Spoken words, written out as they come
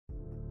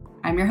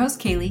I'm your host,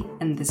 Kaylee,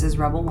 and this is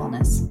Rebel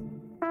Wellness.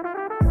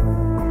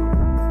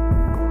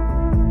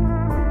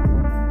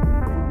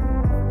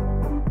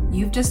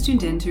 You've just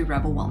tuned in to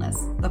Rebel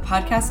Wellness, the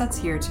podcast that's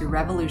here to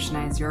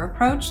revolutionize your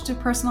approach to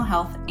personal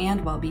health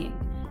and well-being.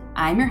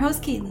 I'm your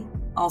host, Kaylee,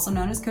 also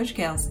known as Coach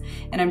Kales,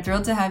 and I'm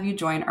thrilled to have you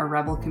join our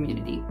Rebel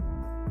community.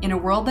 In a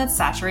world that's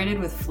saturated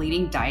with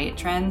fleeting diet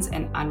trends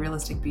and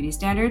unrealistic beauty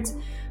standards,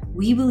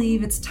 we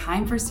believe it's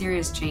time for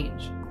serious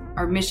change.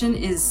 Our mission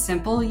is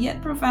simple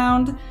yet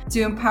profound: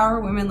 to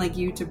empower women like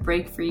you to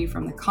break free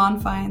from the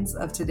confines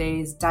of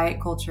today's diet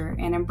culture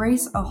and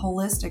embrace a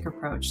holistic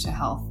approach to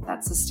health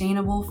that's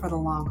sustainable for the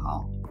long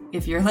haul.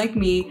 If you're like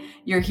me,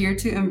 you're here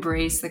to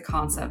embrace the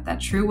concept that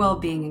true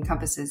well-being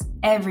encompasses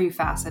every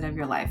facet of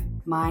your life: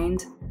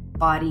 mind,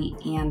 body,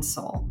 and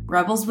soul.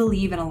 Rebels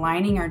believe in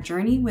aligning our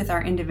journey with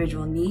our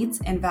individual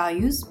needs and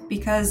values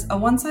because a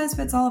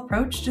one-size-fits-all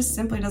approach just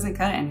simply doesn't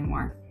cut it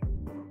anymore.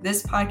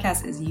 This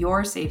podcast is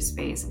your safe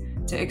space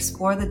to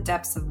explore the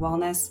depths of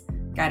wellness,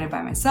 guided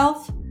by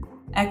myself,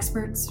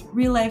 experts,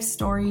 real-life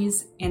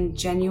stories, and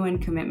genuine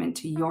commitment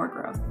to your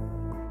growth.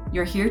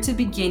 You're here to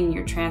begin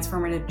your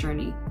transformative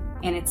journey,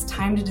 and it's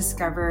time to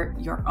discover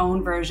your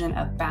own version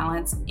of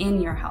balance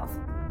in your health.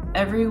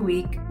 Every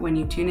week, when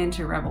you tune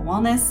into Rebel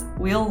Wellness,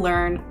 we'll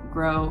learn,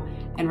 grow,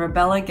 and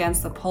rebel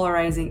against the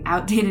polarizing,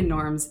 outdated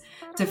norms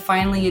to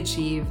finally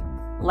achieve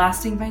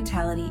lasting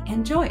vitality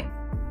and joy.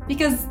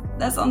 Because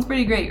that sounds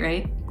pretty great,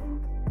 right?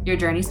 Your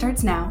journey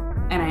starts now,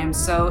 and I am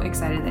so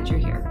excited that you're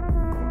here.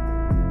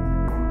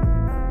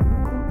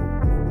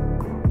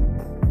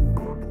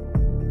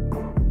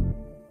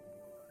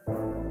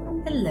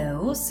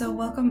 Hello, so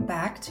welcome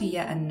back to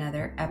yet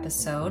another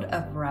episode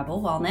of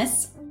Rebel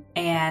Wellness.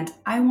 And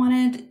I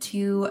wanted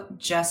to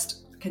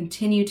just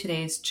continue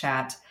today's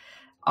chat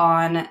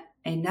on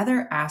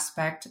another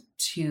aspect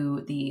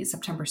to the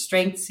September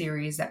Strength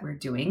series that we're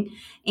doing.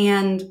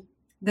 And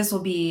this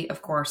will be,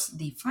 of course,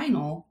 the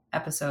final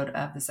episode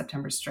of the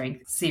September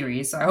Strength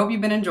series. So I hope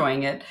you've been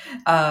enjoying it.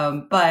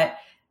 But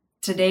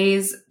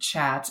today's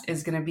chat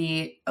is going to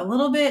be a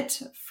little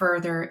bit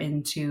further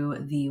into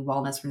the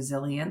wellness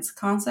resilience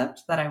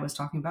concept that I was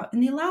talking about in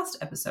the last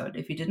episode.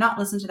 If you did not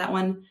listen to that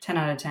one, 10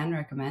 out of 10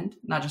 recommend,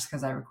 not just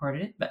because I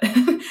recorded it, but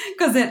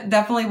because it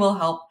definitely will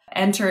help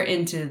enter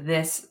into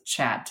this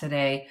chat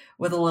today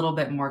with a little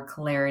bit more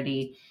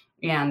clarity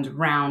and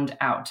round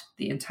out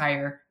the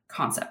entire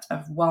concept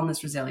of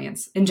wellness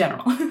resilience in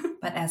general.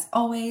 But as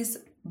always,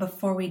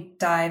 before we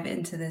dive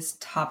into this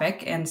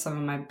topic and some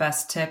of my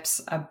best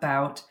tips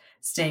about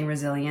staying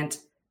resilient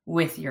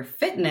with your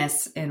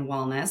fitness in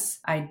wellness,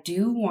 I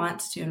do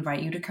want to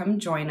invite you to come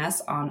join us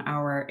on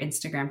our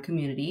Instagram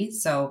community.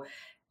 So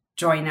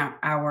join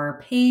our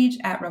page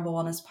at Rebel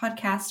Wellness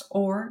Podcast,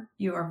 or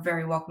you are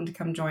very welcome to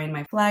come join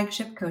my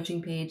flagship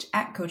coaching page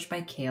at Coach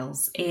by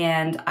Kales.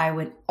 And I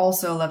would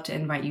also love to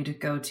invite you to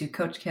go to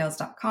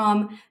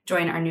coachkales.com,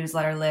 join our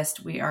newsletter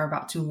list. We are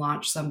about to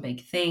launch some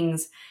big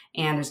things,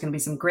 and there's going to be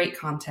some great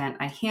content.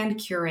 I hand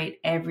curate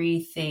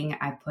everything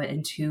I put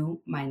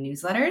into my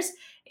newsletters,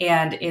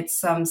 and it's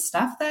some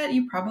stuff that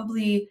you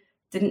probably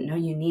didn't know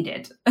you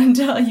needed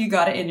until you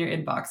got it in your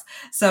inbox.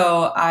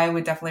 So I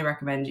would definitely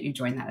recommend you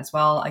join that as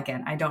well.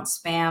 Again, I don't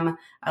spam.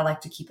 I like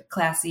to keep it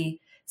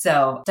classy.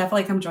 So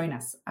definitely come join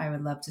us. I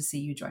would love to see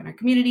you join our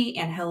community.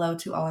 And hello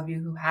to all of you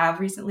who have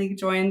recently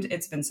joined.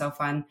 It's been so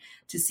fun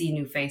to see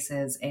new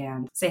faces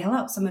and say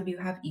hello. Some of you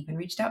have even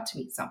reached out to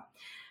me. So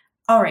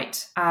all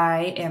right,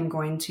 I am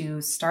going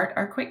to start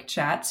our quick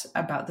chat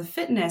about the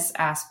fitness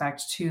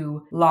aspect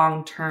to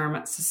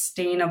long-term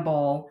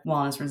sustainable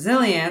wellness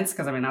resilience,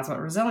 because that's what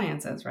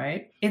resilience is,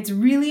 right? It's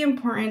really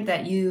important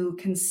that you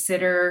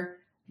consider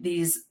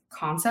these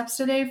concepts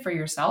today for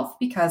yourself,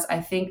 because I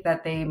think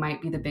that they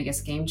might be the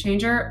biggest game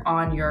changer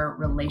on your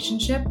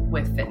relationship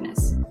with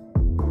fitness.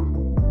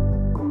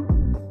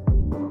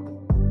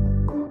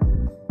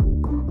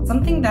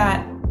 Something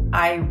that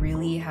I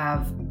really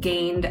have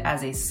gained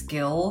as a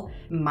skill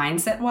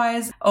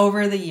mindset-wise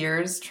over the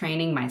years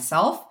training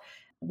myself,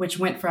 which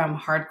went from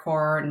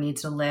hardcore need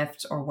to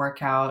lift or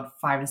work out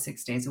 5 to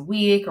 6 days a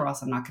week, or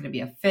else I'm not going to be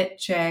a fit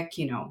chick,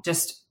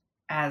 just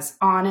as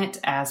on it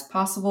as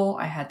possible.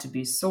 I had to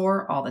be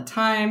sore all the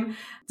time.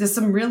 There's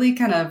some really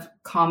kind of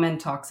common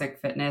toxic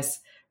fitness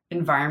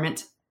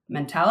environment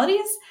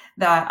mentalities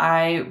that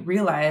I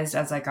realized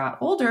as I got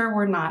older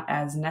were not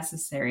as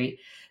necessary.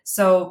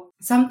 So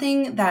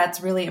something that's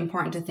really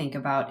important to think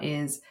about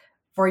is,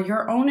 for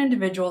your own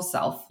individual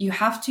self, you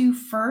have to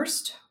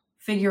first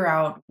figure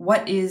out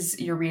what is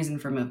your reason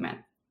for movement.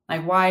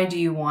 Like, why do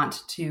you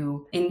want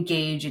to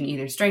engage in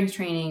either strength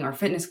training or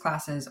fitness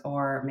classes,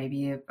 or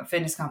maybe a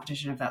fitness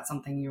competition if that's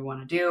something you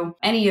want to do,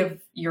 any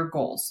of your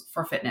goals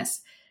for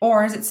fitness?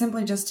 Or is it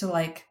simply just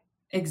to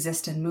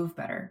exist and move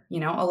better?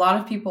 A lot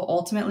of people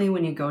ultimately,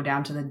 when you go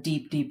down to the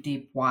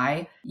deep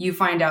why, you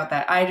find out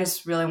that I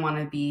just really want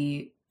to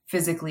be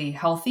physically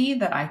healthy,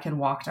 that I can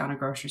walk down a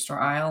grocery store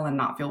aisle and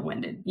not feel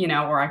winded,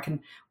 or I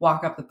can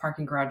walk up the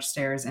parking garage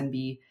stairs and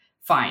be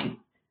fine.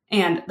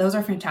 And those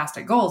are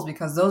fantastic goals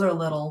because those are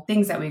little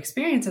things that we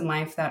experience in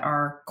life that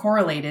are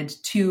correlated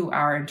to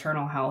our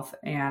internal health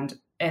and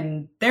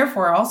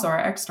therefore also our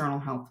external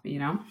health,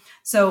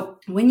 So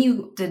when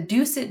you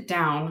deduce it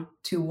down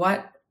to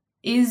what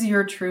is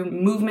your true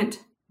movement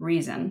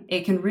reason,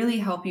 it can really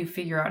help you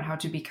figure out how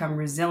to become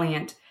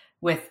resilient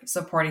with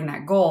supporting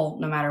that goal,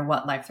 no matter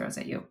what life throws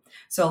at you.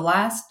 So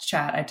last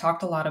chat, I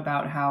talked a lot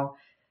about how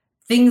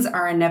things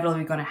are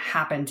inevitably going to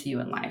happen to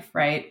you in life,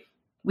 right?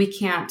 We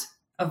can't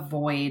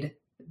avoid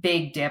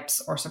big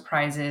dips or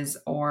surprises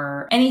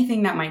or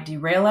anything that might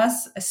derail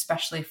us,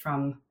 especially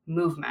from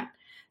movement.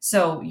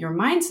 So your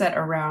mindset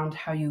around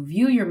how you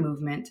view your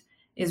movement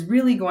is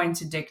really going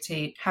to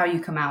dictate how you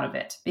come out of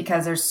it,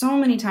 because there's so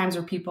many times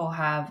where people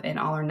have an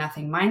all or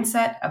nothing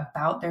mindset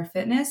about their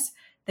fitness.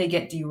 They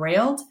get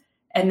derailed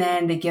and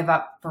then they give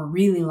up for a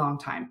really long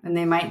time, and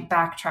they might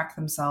backtrack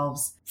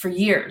themselves for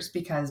years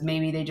because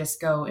maybe they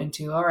just go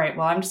into, all right,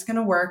 well, I'm just going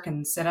to work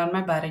and sit on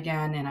my butt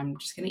again, and I'm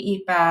just going to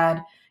eat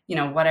bad,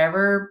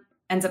 whatever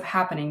ends up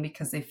happening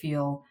because they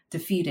feel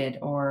defeated,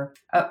 or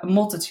a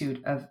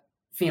multitude of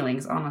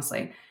feelings,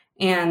 honestly.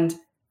 And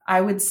I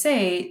would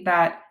say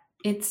that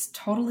it's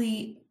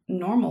totally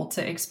normal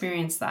to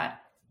experience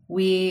that.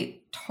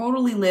 We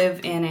totally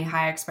live in a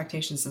high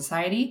expectation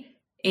society.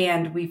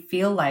 And we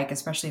feel like,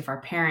 especially if our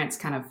parents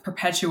kind of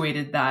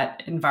perpetuated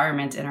that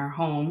environment in our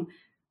home,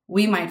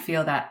 we might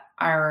feel that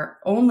our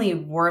only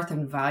worth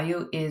and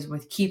value is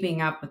with keeping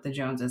up with the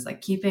Joneses,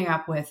 like keeping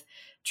up with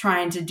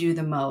trying to do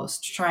the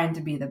most, trying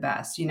to be the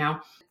best,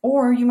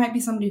 Or you might be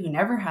somebody who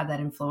never had that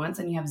influence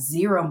and you have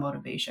zero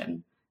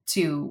motivation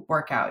to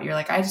work out. You're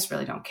like, I just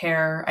really don't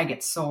care. I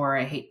get sore.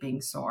 I hate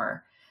being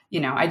sore.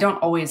 I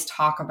don't always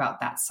talk about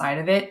that side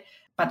of it.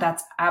 But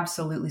that's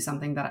absolutely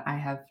something that I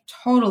have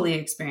totally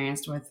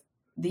experienced with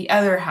the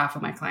other half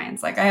of my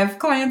clients. Like I have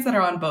clients that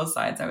are on both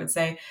sides, I would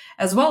say,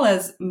 as well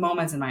as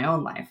moments in my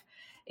own life.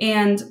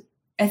 And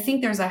I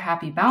think there's a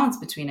happy balance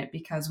between it,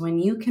 because when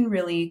you can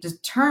really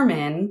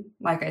determine,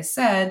 like I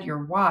said,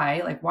 your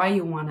why, like why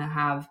you want to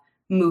have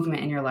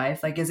movement in your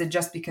life. Like, is it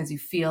just because you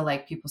feel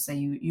like people say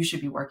you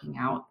should be working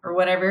out or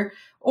whatever?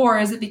 Or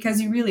is it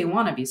because you really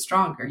want to be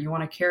stronger? You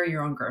want to carry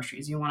your own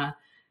groceries. You want to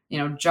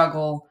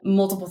juggle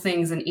multiple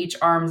things in each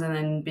arms and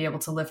then be able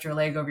to lift your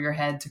leg over your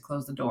head to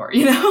close the door.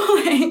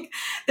 Like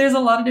there's a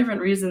lot of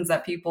different reasons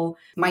that people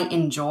might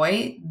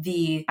enjoy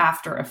the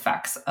after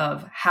effects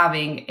of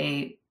having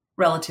a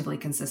relatively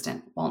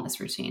consistent wellness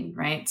routine,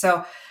 right?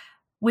 So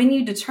when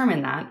you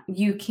determine that,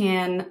 you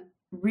can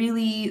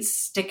really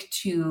stick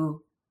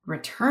to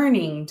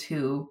returning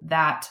to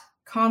that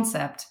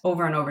concept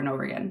over and over and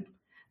over again.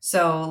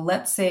 So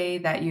let's say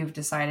that you've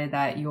decided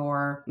that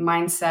your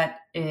mindset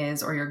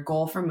is, or your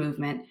goal for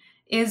movement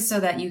is so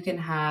that you can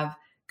have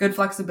good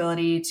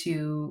flexibility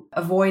to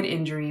avoid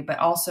injury, but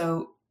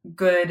also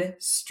good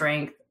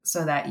strength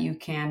so that you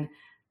can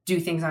do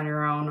things on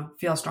your own,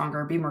 feel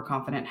stronger, be more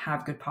confident,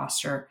 have good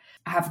posture,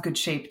 have good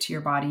shape to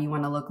your body. You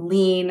want to look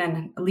lean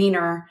and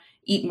leaner,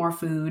 eat more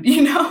food,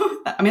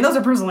 I mean, those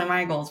are personally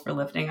my goals for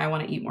lifting. I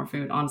want to eat more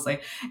food, honestly,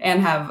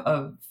 and have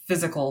a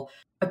physical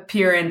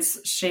appearance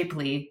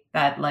shapely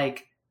that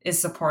like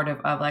is supportive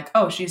of like,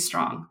 oh, she's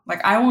strong.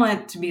 Like I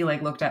want to be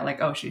like looked at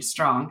like, oh, she's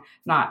strong,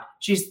 not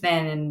she's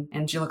thin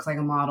and she looks like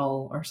a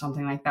model or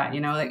something like that.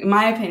 Like in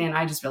my opinion,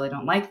 I just really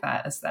don't like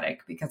that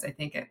aesthetic because I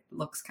think it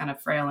looks kind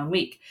of frail and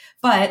weak,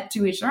 but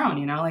to each their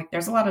own, like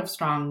there's a lot of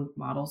strong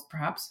models,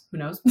 perhaps, who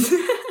knows?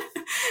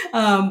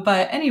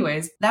 But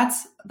anyways, that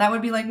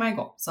would be like my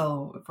goal.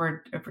 So if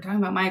we're talking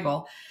about my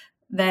goal,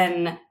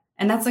 then,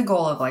 and that's a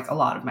goal of like a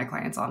lot of my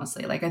clients,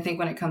 honestly. Like I think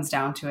when it comes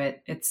down to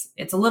it,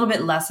 it's a little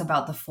bit less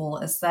about the full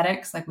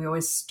aesthetics. Like we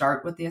always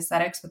start with the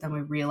aesthetics, but then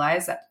we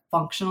realize that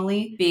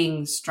functionally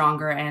being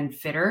stronger and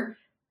fitter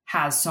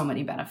has so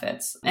many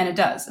benefits. And it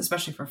does,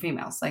 especially for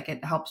females. Like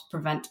it helps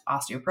prevent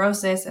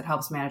osteoporosis. It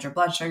helps manage our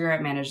blood sugar.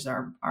 It manages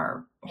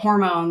our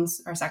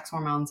hormones, our sex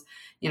hormones,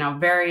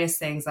 various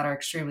things that are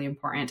extremely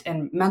important,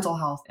 and mental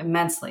health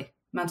immensely.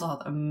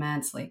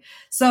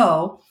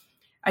 So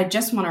I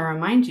just want to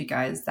remind you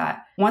guys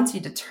that once you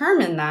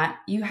determine that,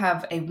 you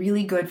have a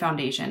really good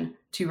foundation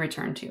to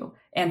return to.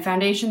 And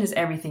foundation is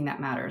everything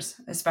that matters,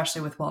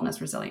 especially with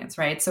wellness resilience,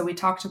 right? So we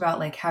talked about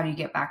like, how do you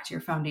get back to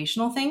your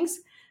foundational things?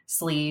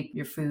 Sleep,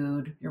 your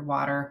food, your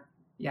water,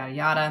 yada,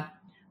 yada.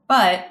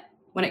 But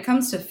when it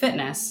comes to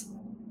fitness,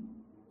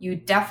 you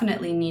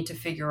definitely need to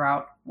figure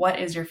out what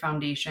is your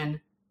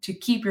foundation to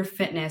keep your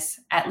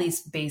fitness at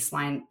least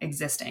baseline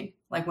existing.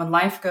 Like when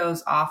life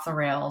goes off the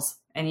rails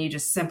and you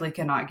just simply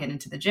cannot get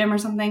into the gym or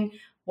something,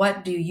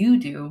 what do you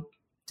do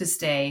to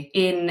stay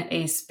in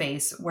a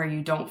space where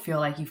you don't feel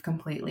like you've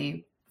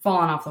completely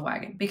fallen off the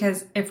wagon?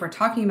 Because if we're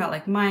talking about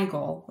like my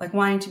goal, like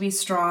wanting to be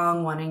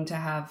strong, wanting to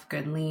have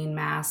good lean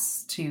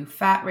mass to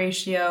fat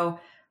ratio,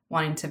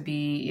 wanting to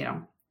be,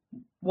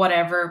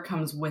 whatever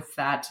comes with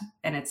that,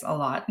 and it's a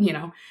lot,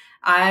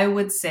 I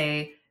would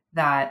say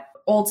that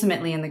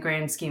ultimately in the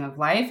grand scheme of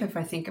life, if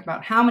I think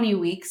about how many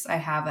weeks I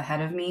have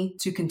ahead of me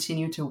to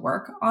continue to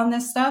work on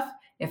this stuff,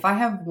 If I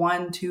have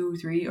 1, 2,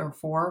 3, or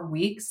 4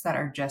 weeks that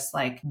are just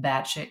like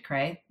batshit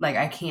cray, like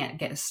I can't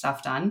get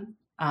stuff done,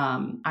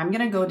 I'm going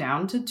to go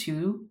down to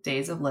 2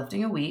 days of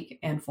lifting a week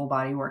and full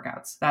body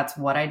workouts. That's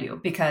what I do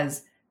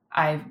because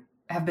I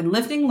have been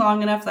lifting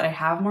long enough that I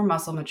have more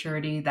muscle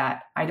maturity,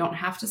 that I don't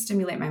have to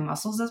stimulate my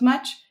muscles as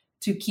much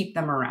to keep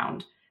them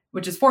around,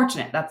 which is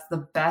fortunate. That's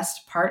the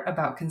best part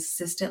about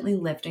consistently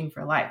lifting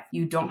for life.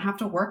 You don't have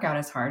to work out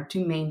as hard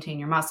to maintain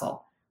your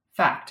muscle.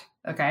 Fact.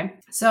 Okay.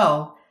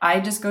 So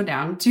I just go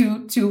down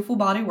to 2 full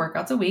body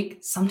workouts a week.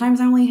 Sometimes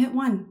I only hit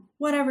 1,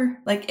 whatever.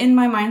 Like in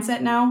my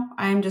mindset now,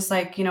 I'm just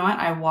like, you know what?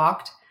 I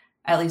walked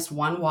at least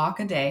 1 walk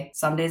a day.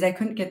 Some days I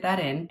couldn't get that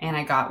in, and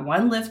I got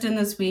 1 lift in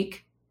this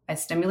week. I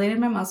stimulated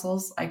my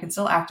muscles. I can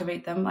still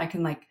activate them. I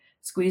can like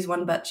squeeze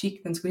one butt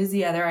cheek, then squeeze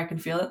the other. I can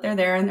feel that they're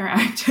there and they're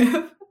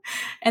active.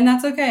 And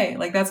that's okay.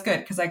 Like that's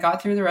good because I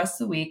got through the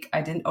rest of the week.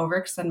 I didn't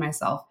overextend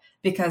myself,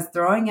 because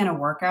throwing in a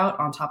workout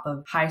on top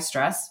of high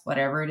stress,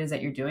 whatever it is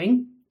that you're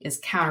doing, is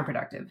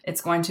counterproductive.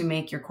 It's going to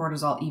make your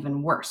cortisol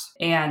even worse.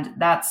 And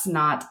that's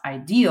not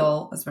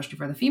ideal, especially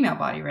for the female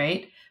body,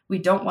 right? We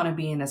don't want to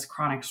be in this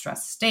chronic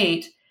stress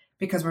state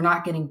because we're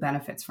not getting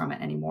benefits from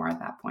it anymore at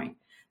that point.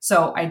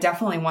 So I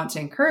definitely want to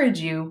encourage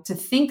you to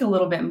think a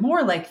little bit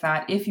more like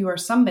that if you are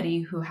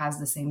somebody who has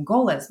the same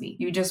goal as me.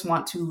 You just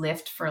want to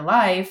lift for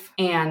life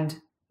and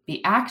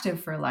be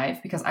active for life,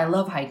 because I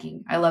love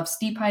hiking. I love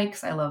steep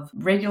hikes. I love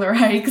regular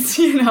hikes.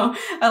 I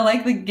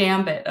like the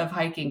gambit of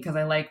hiking because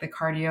I like the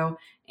cardio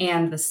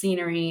and the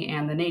scenery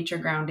and the nature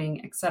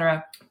grounding,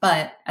 etc.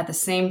 But at the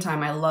same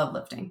time, I love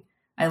lifting.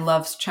 I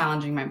love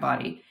challenging my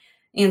body.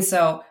 And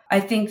so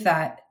I think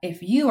that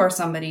if you are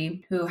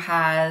somebody who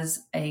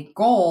has a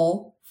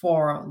goal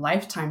for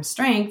lifetime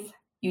strength,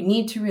 you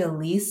need to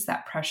release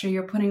that pressure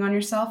you're putting on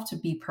yourself to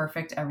be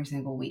perfect every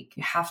single week.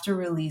 You have to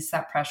release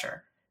that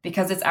pressure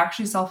because it's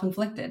actually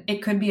self-inflicted.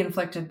 It could be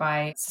inflicted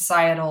by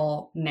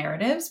societal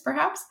narratives,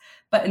 perhaps,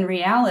 but in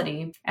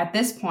reality, at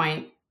this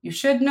point, you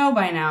should know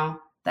by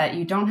now that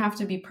you don't have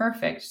to be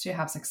perfect to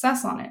have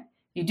success on it.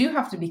 You do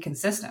have to be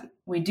consistent.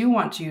 We do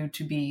want you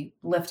to be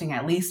lifting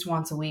at least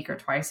once a week or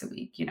twice a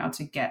week,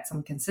 to get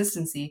some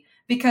consistency,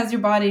 because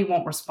your body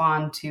won't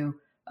respond to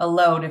a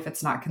load if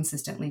it's not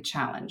consistently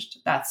challenged.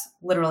 That's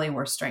literally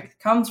where strength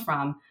comes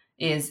from,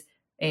 is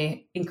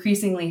a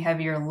increasingly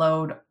heavier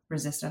load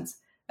resistance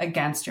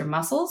against your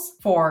muscles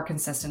for a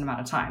consistent amount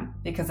of time,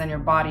 because then your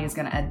body is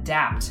going to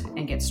adapt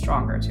and get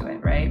stronger to it,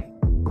 right?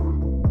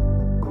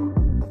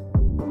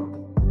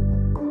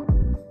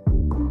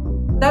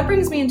 That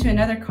brings me into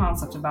another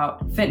concept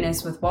about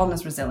fitness with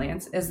wellness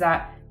resilience, is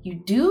that you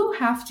do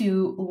have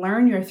to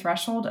learn your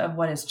threshold of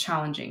what is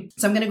challenging.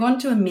 So I'm going to go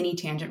into a mini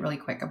tangent really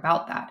quick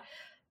about that,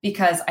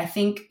 because I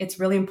think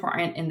it's really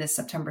important in this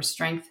September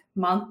Strength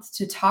Month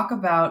to talk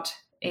about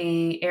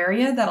an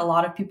area that a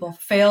lot of people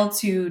fail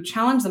to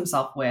challenge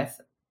themselves with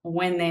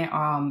when they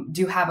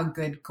do have a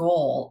good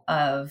goal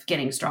of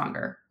getting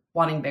stronger,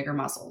 wanting bigger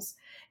muscles.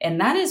 And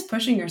that is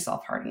pushing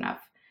yourself hard enough.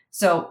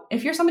 So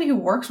if you're somebody who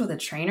works with a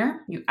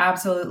trainer, you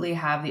absolutely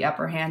have the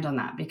upper hand on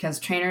that, because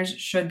trainers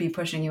should be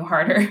pushing you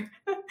harder.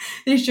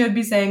 They should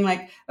be saying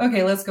like,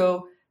 okay, let's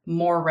go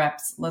more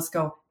reps. Let's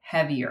go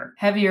heavier.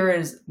 Heavier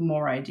is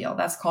more ideal.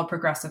 That's called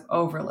progressive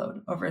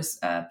overload over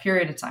a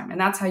period of time.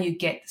 And that's how you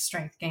get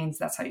strength gains.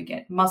 That's how you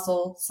get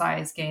muscle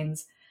size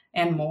gains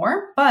and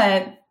more.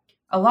 But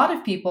a lot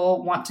of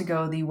people want to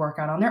go the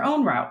workout on their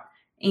own route.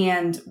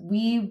 And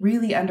we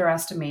really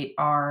underestimate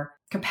our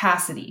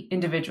capacity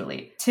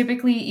individually.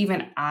 Typically,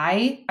 even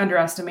I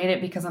underestimate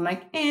it because I'm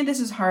like, this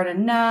is hard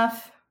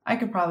enough. I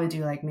could probably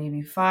do like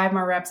maybe 5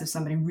 more reps if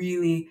somebody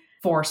really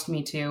forced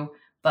me to,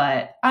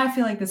 but I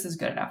feel like this is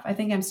good enough. I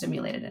think I'm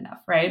stimulated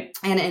enough, right?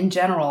 And in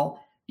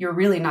general, you're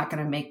really not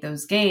going to make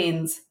those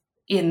gains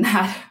in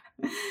that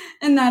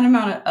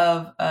amount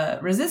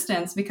of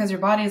resistance, because your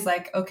body is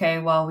like, okay,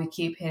 well, we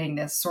keep hitting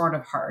this sort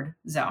of hard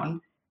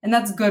zone. And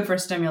that's good for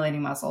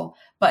stimulating muscle.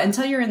 But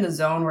until you're in the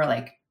zone where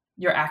like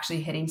you're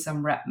actually hitting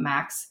some rep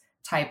max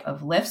type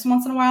of lifts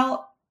once in a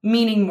while,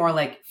 meaning more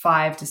like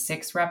 5 to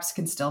 6 reps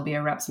can still be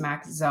a reps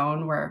max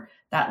zone, where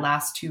that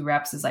last 2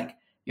 reps is like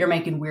you're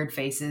making weird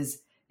faces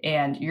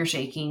and you're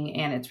shaking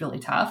and it's really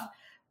tough.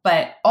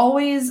 But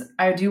always,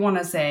 I do want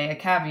to say a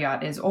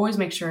caveat is always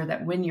make sure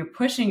that when you're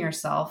pushing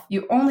yourself,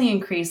 you only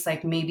increase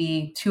like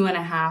maybe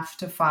 2.5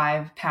 to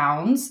 5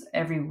 pounds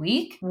every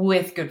week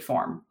with good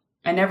form.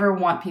 I never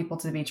want people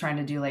to be trying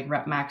to do like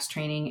rep max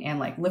training and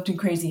like lifting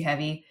crazy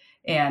heavy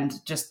and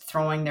just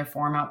throwing their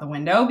form out the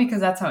window, because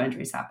that's how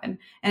injuries happen.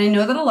 And I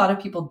know that a lot of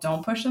people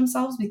don't push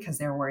themselves because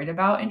they're worried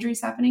about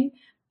injuries happening.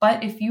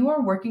 But if you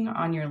are working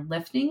on your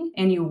lifting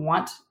and you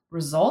want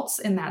results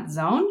in that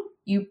zone,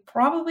 you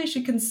probably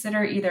should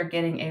consider either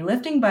getting a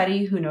lifting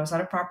buddy who knows how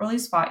to properly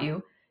spot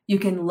you. You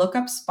can look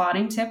up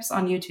spotting tips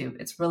on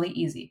YouTube. It's really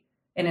easy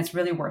and it's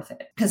really worth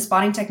it, because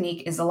spotting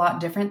technique is a lot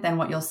different than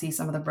what you'll see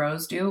some of the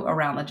bros do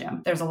around the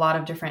gym. There's a lot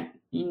of different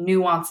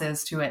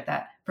nuances to it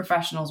that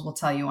professionals will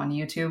tell you on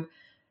YouTube.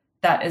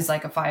 That is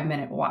like a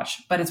 5-minute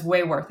watch, but it's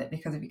way worth it,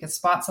 because if you can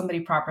spot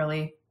somebody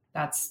properly,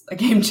 That's a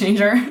game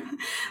changer.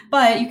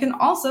 But you can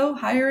also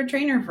hire a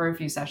trainer for a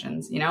few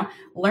sessions,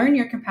 learn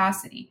your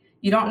capacity.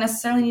 You don't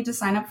necessarily need to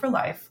sign up for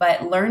life,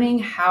 but learning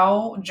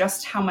how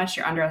much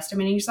you're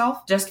underestimating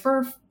yourself just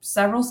for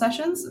several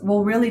sessions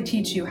will really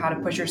teach you how to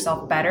push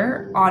yourself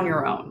better on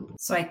your own.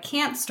 So I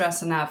can't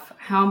stress enough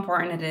how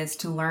important it is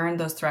to learn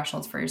those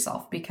thresholds for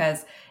yourself,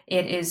 because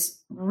it is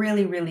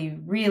really, really,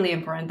 really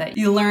important that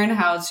you learn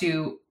how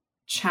to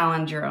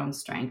challenge your own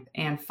strength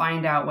and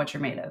find out what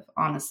you're made of,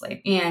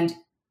 honestly. And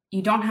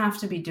you don't have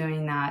to be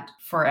doing that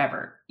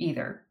forever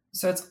either.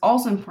 So it's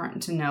also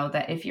important to know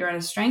that if you're in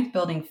a strength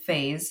building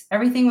phase,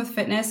 everything with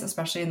fitness,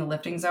 especially in the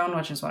lifting zone,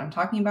 which is what I'm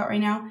talking about right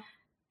now,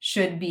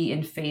 should be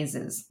in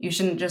phases. You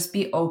shouldn't just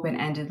be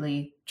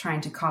open-endedly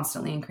trying to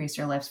constantly increase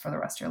your lifts for the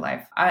rest of your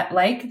life.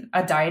 Like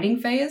a dieting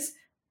phase,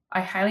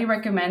 I highly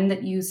recommend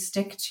that you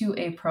stick to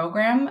a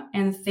program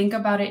and think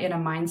about it in a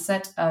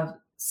mindset of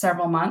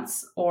several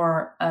months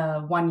or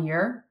 1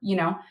 year,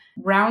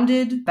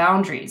 rounded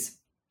boundaries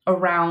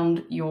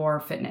around your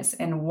fitness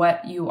and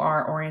what you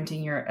are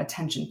orienting your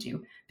attention to,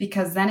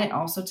 because then it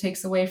also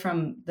takes away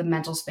from the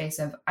mental space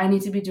of, I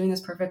need to be doing this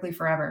perfectly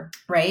forever,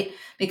 right?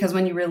 Because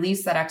when you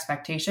release that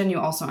expectation, you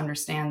also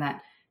understand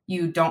that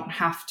you don't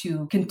have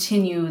to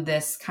continue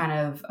this kind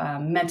of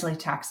mentally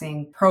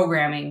taxing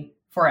programming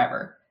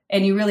forever.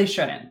 And you really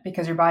shouldn't,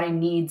 because your body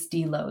needs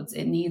deloads.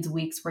 It needs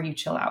weeks where you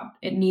chill out.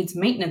 It needs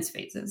maintenance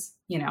phases.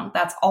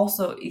 That's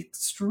also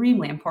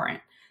extremely important.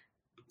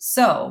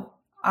 So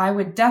I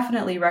would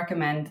definitely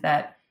recommend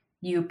that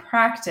you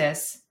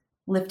practice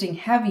lifting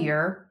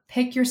heavier.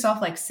 Pick yourself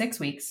like 6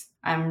 weeks.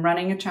 I'm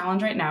running a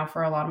challenge right now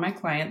for a lot of my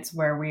clients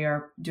where we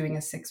are doing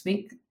a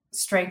 6-week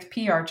strength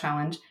PR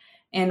challenge.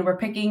 And we're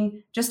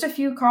picking just a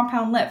few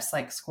compound lifts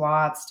like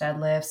squats,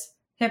 deadlifts,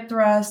 hip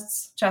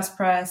thrusts, chest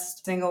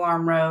press, single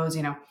arm rows,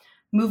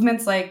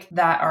 movements like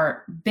that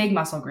are big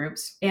muscle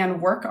groups,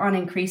 and work on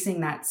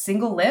increasing that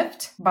single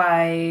lift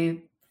by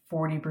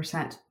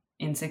 40%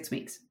 in 6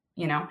 weeks.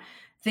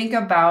 Think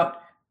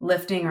about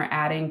lifting or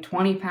adding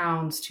 20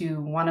 pounds to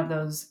one of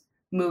those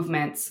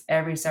movements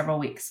every several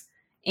weeks.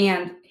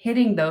 And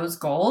hitting those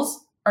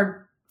goals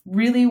are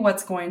really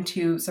what's going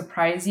to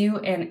surprise you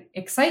and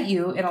excite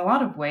you in a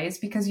lot of ways,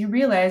 because you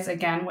realize,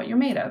 again, what you're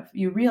made of.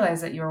 You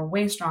realize that you're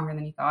way stronger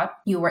than you thought.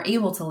 You were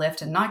able to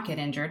lift and not get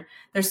injured.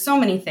 There's so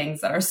many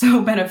things that are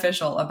so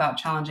beneficial about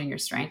challenging your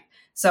strength.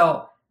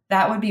 So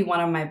that would be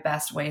one of my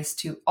best ways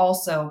to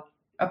also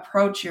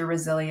approach your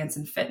resilience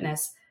and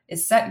fitness,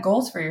 is set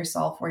goals for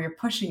yourself where you're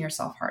pushing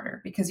yourself harder,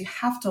 because you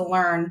have to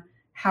learn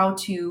how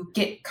to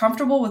get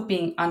comfortable with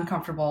being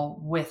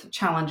uncomfortable with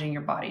challenging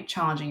your body,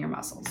 challenging your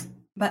muscles.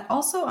 But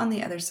also on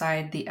the other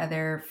side, the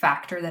other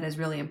factor that is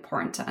really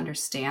important to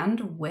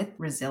understand with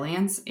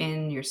resilience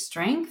in your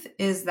strength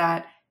is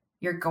that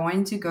you're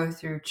going to go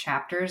through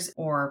chapters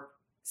or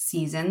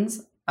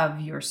seasons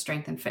of your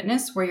strength and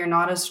fitness where you're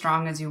not as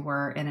strong as you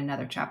were in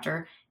another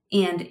chapter.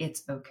 And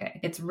it's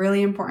okay. It's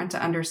really important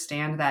to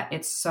understand that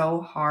it's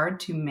so hard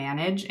to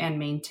manage and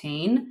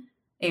maintain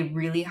a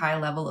really high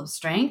level of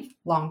strength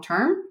long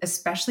term,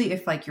 especially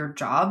if your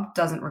job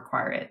doesn't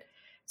require it.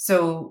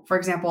 So for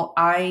example,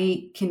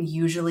 I can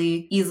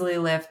usually easily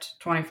lift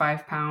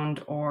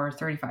 25-pound or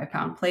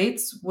 35-pound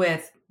plates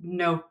with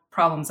no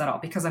problems at all,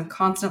 because I'm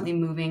constantly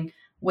moving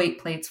weight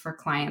plates for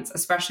clients,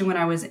 especially when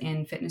I was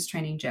in fitness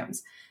training gyms.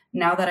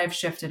 Now that I've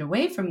shifted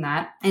away from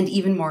that, and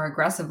even more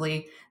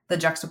aggressively, the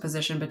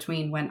juxtaposition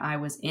between when I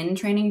was in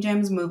training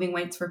gyms moving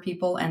weights for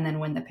people and then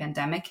when the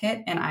pandemic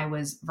hit and I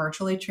was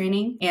virtually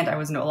training and I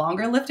was no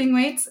longer lifting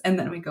weights, and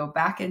then we go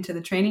back into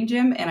the training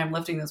gym and I'm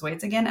lifting those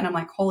weights again, and I'm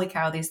like, holy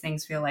cow, these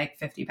things feel like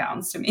 50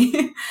 pounds to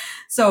me.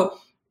 So,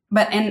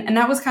 but, and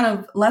that was kind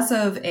of less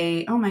of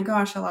a, oh my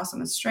gosh, I lost so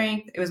much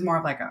strength. It was more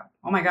of like a,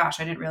 oh my gosh,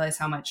 I didn't realize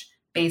how much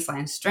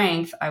baseline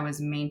strength I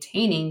was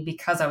maintaining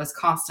because I was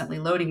constantly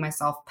loading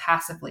myself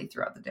passively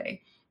throughout the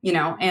day.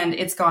 And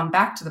it's gone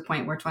back to the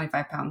point where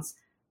 25 pounds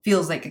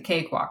feels like a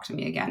cakewalk to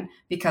me again,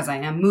 because I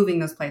am moving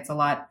those plates a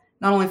lot,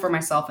 not only for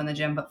myself in the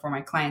gym, but for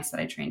my clients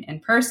that I train in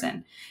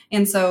person.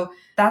 And so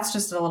that's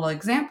just a little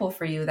example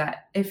for you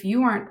that if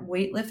you aren't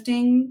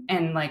weightlifting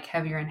and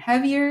heavier and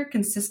heavier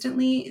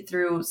consistently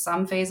through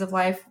some phase of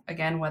life,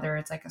 again, whether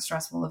it's a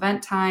stressful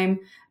event time,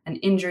 an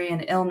injury,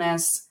 an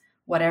illness,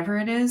 whatever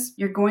it is,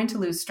 you're going to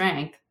lose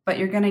strength, but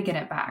you're going to get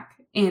it back.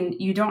 And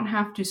you don't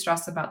have to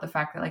stress about the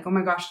fact that oh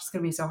my gosh, it's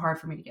going to be so hard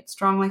for me to get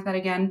strong like that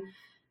again.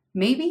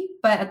 Maybe,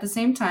 but at the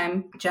same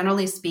time,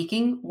 generally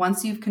speaking,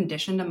 once you've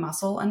conditioned a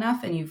muscle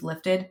enough and you've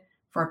lifted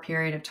for a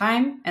period of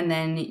time and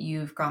then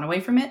you've gone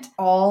away from it,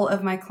 all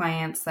of my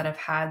clients that have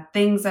had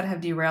things that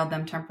have derailed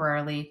them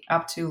temporarily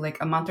up to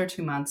a month or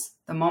 2 months,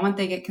 the moment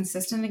they get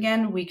consistent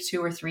again, week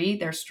 2 or 3,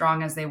 they're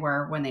strong as they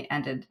were when they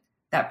ended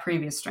that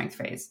previous strength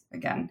phase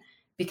again.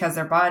 Because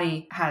their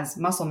body has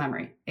muscle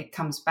memory. It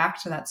comes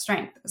back to that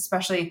strength,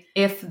 especially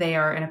if they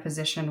are in a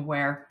position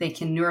where they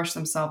can nourish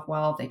themselves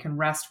well, they can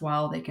rest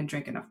well, they can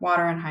drink enough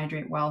water and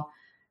hydrate well,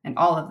 and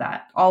all of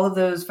that. All of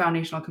those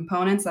foundational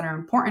components that are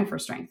important for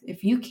strength.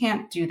 If you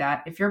can't do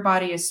that, if your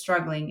body is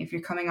struggling, if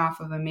you're coming off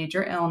of a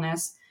major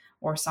illness,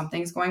 or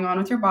something's going on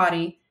with your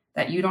body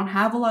that you don't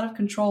have a lot of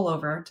control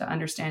over to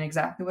understand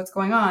exactly what's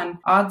going on,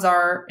 odds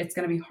are it's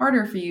going to be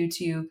harder for you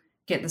to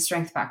get the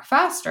strength back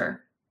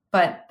faster.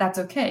 But that's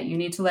okay. You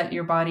need to let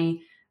your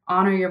body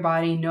honor your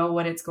body, know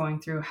what it's going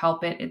through,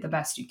 help it the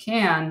best you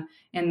can.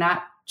 And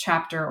that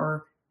chapter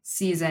or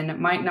season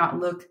might not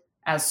look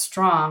as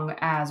strong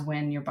as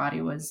when your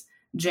body was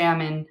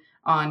jamming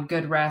on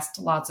good rest,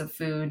 lots of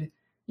food,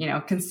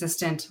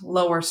 consistent,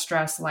 lower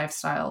stress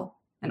lifestyle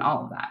and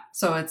all of that.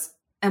 So it's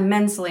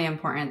immensely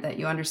important that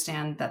you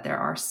understand that there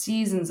are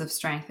seasons of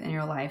strength in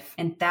your life.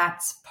 And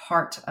that's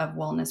part of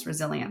wellness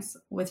resilience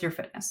with your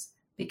fitness.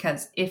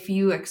 Because if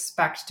you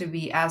expect to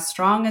be as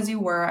strong as you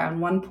were at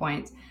one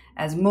point,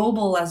 as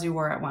mobile as you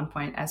were at one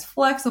point, as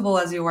flexible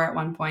as you were at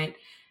one point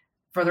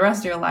for the rest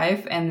of your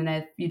life, and then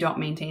if you don't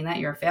maintain that,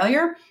 you're a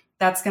failure,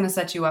 that's going to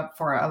set you up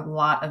for a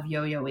lot of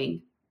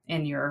yo-yoing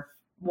in your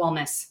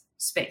wellness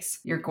space.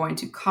 You're going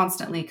to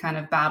constantly kind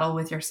of battle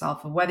with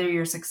yourself of whether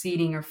you're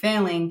succeeding or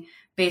failing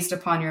based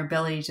upon your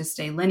ability to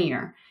stay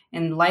linear.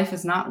 And life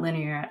is not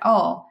linear at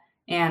all.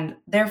 And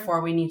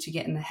therefore, we need to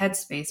get in the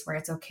headspace where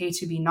it's okay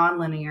to be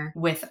nonlinear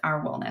with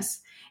our wellness.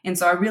 And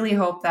so I really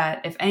hope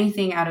that if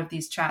anything out of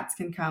these chats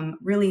can come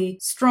really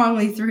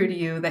strongly through to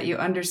you, that you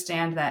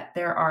understand that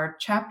there are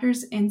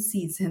chapters and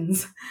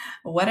seasons,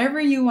 whatever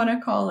you want to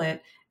call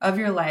it, of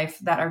your life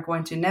that are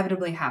going to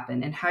inevitably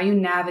happen. And how you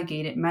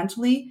navigate it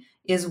mentally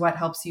is what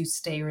helps you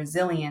stay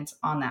resilient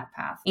on that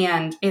path.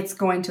 And it's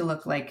going to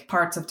look like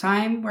parts of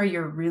time where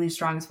you're really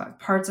strong as fuck,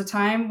 parts of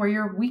time where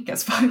you're weak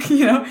as fuck,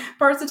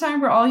 parts of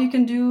time where all you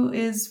can do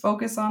is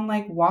focus on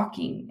like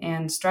walking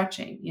and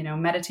stretching,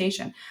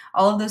 meditation.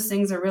 All of those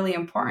things are really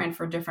important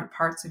for different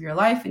parts of your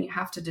life. And you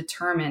have to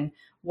determine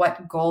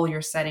what goal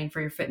you're setting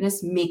for your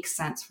fitness makes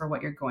sense for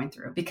what you're going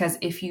through. Because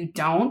if you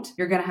don't,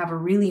 you're going to have a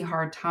really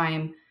hard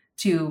time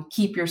to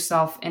keep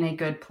yourself in a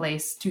good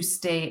place to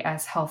stay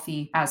as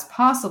healthy as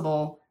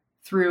possible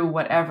through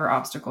whatever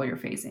obstacle you're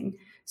facing.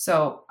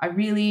 So I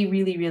really,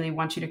 really, really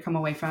want you to come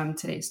away from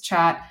today's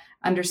chat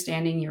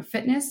understanding your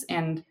fitness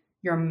and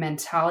your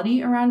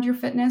mentality around your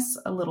fitness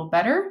a little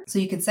better so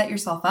you can set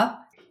yourself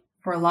up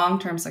for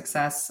long-term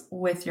success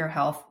with your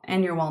health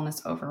and your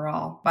wellness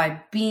overall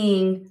by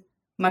being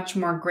much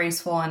more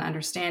graceful and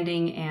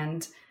understanding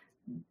and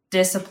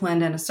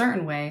disciplined in a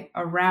certain way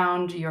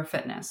around your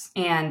fitness.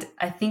 And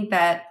I think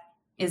that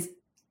is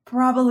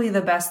probably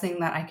the best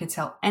thing that I could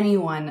tell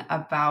anyone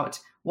about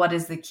what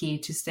is the key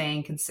to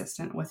staying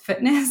consistent with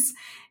fitness.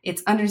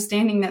 It's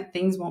understanding that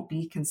things won't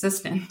be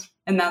consistent.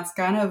 And that's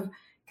kind of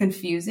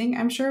confusing,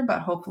 I'm sure,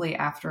 but hopefully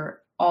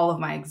after all of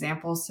my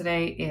examples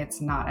today, it's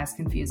not as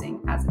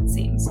confusing as it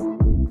seems.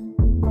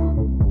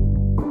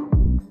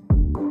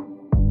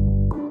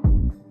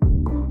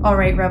 All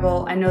right,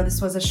 Rebel, I know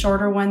this was a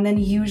shorter one than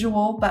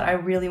usual, but I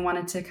really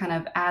wanted to kind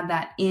of add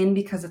that in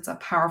because it's a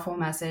powerful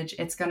message.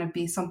 It's going to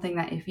be something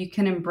that if you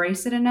can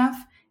embrace it enough,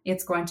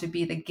 it's going to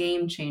be the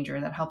game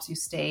changer that helps you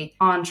stay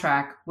on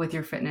track with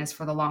your fitness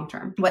for the long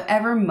term.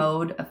 Whatever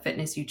mode of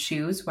fitness you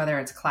choose, whether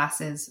it's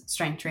classes,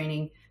 strength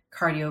training,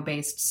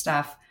 cardio-based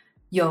stuff,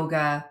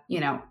 yoga,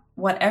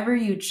 whatever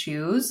you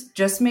choose,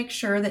 just make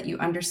sure that you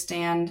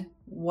understand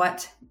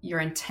what your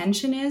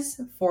intention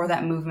is for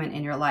that movement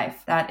in your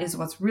life. That is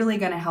what's really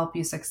going to help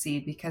you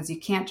succeed, because you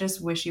can't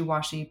just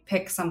wishy-washy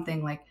pick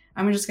something like,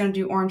 I'm just going to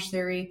do Orange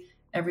Theory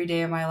every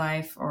day of my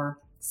life or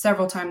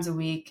several times a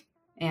week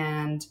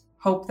and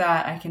hope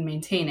that I can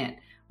maintain it.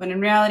 When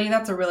in reality,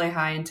 that's a really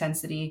high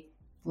intensity,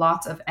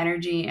 lots of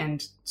energy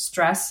and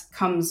stress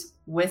comes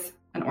with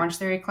an Orange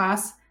Theory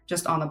class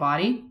just on the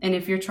body. And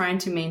if you're trying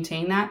to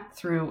maintain that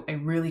through a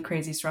really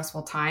crazy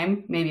stressful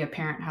time, maybe a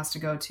parent has to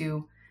go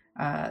to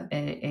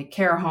a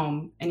care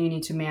home and you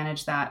need to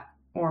manage that.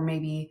 Or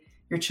maybe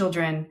your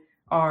children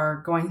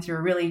are going through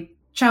a really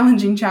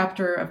challenging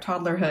chapter of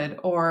toddlerhood,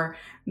 or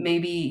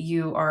maybe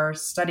you are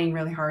studying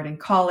really hard in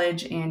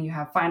college and you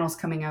have finals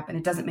coming up and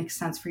it doesn't make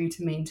sense for you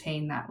to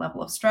maintain that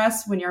level of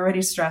stress when you're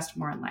already stressed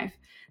more in life.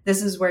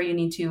 This is where you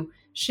need to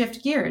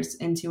shift gears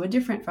into a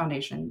different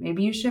foundation.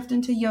 Maybe you shift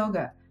into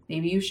yoga.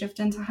 Maybe you shift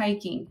into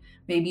hiking.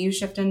 Maybe you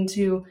shift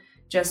into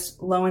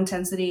just low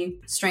intensity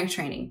strength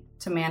training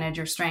to manage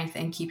your strength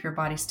and keep your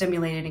body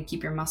stimulated and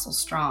keep your muscles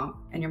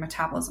strong and your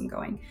metabolism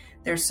going.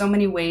 There's so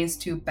many ways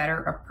to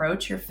better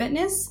approach your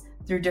fitness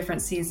through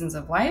different seasons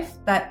of life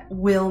that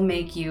will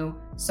make you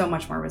so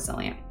much more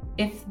resilient.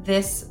 If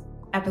this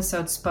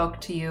episode spoke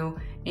to you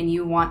and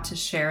you want to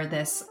share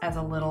this as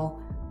a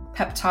little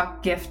pep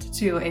talk gift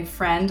to a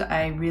friend,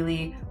 I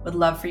really would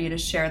love for you to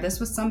share this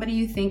with somebody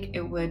you think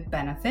it would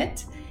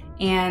benefit.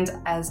 And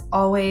as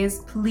always,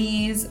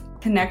 please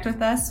connect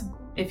with us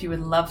if you would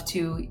love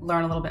to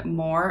learn a little bit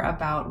more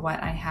about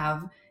what I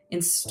have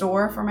in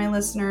store for my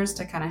listeners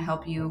to kind of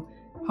help you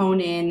hone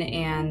in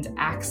and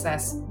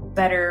access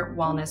better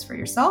wellness for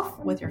yourself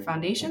with your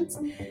foundations.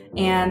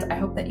 And I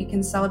hope that you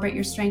can celebrate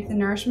your strength and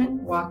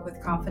nourishment, walk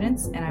with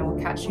confidence, and I will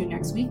catch you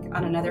next week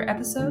on another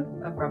episode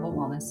of Rebel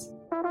Wellness.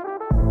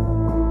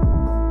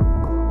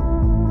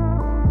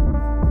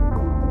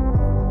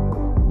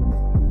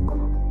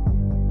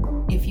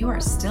 If you are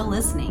still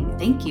listening,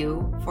 thank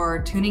you for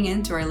tuning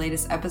in to our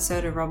latest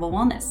episode of Rebel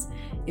Wellness.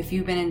 If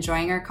you've been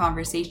enjoying our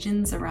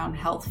conversations around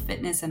health,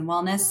 fitness, and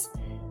wellness,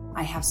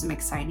 I have some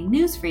exciting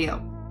news for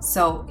you.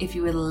 So if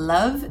you would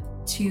love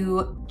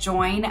to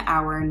join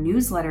our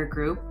newsletter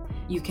group,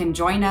 you can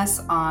join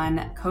us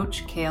on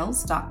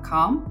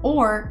coachkales.com,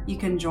 or you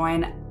can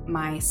join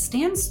my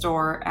Stan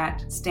store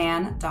at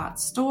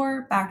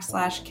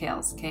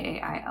stan.store/Kales,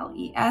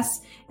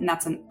 Kailes. And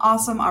that's an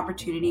awesome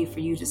opportunity for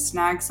you to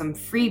snag some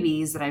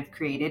freebies that I've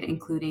created,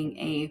 including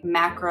a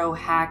macro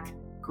hack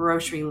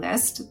grocery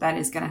list that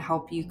is going to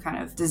help you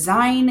kind of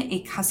design a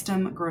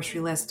custom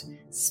grocery list,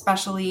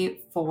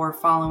 especially for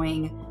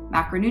following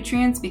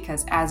macronutrients,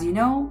 because as you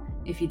know,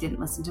 if you didn't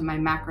listen to my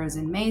Macros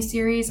in May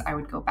series, I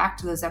would go back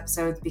to those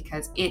episodes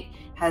because it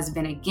has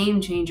been a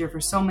game changer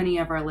for so many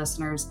of our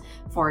listeners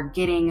for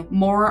getting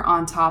more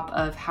on top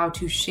of how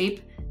to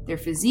shape their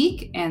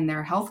physique and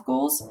their health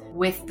goals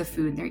with the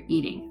food they're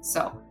eating.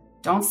 So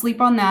don't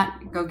sleep on that.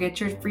 Go get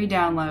your free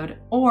download.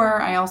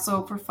 Or I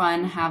also, for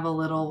fun, have a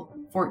little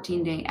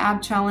 14-day ab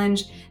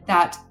challenge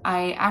that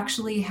I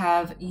actually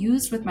have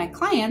used with my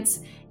clients,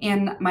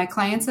 and my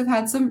clients have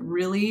had some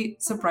really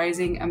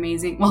surprising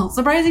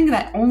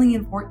that only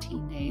in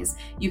 14 days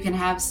you can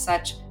have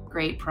such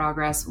great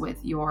progress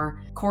with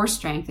your core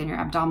strength and your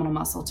abdominal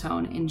muscle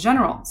tone in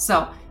general.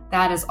 So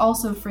that is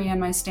also free on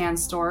my Stan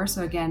store.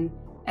 So again,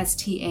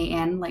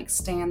 STAN, like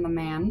Stan the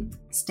man,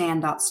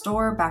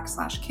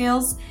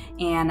 stan.store/Kales,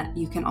 and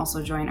you can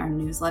also join our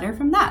newsletter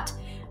from that.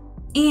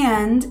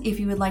 And if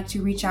you would like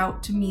to reach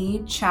out to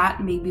me,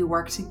 chat, maybe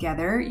work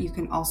together, you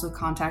can also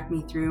contact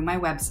me through my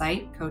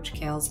website,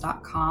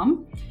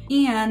 coachkales.com.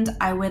 And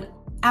I would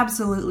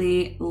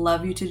absolutely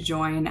love you to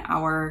join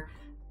our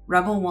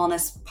Rebel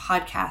Wellness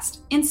Podcast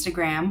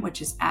Instagram, which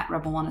is at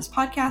Rebel Wellness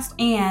Podcast.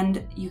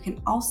 And you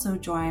can also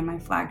join my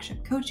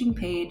flagship coaching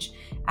page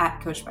at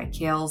Coach by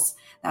Kales.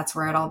 That's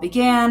where it all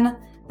began.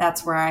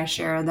 That's where I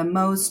share the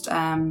most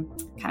kind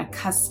of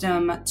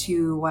custom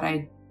to what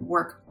I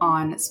work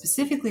on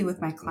specifically with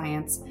my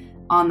clients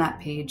on that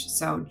page.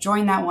 So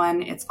join that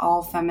one. It's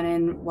all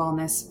feminine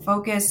wellness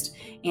focused,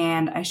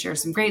 and I share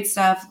some great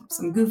stuff,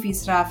 some goofy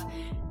stuff,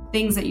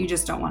 things that you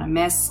just don't want to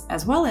miss,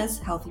 as well as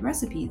healthy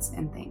recipes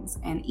and things,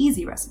 and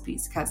easy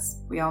recipes, because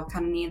we all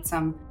kind of need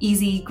some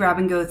easy grab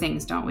and go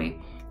things, don't we?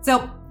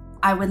 So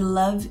I would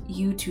love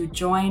you to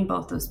join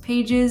both those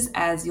pages,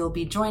 as you'll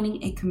be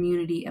joining a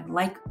community of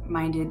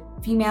like-minded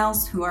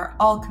females who are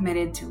all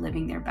committed to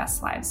living their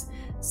best lives.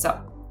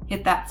 So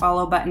hit that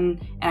follow button,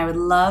 and I would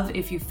love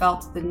if you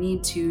felt the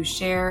need to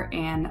share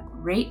and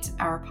rate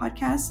our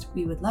podcast.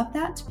 We would love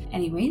that.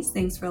 Anyways,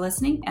 thanks for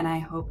listening, and I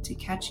hope to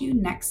catch you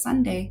next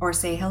Sunday, or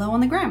say hello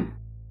on the gram.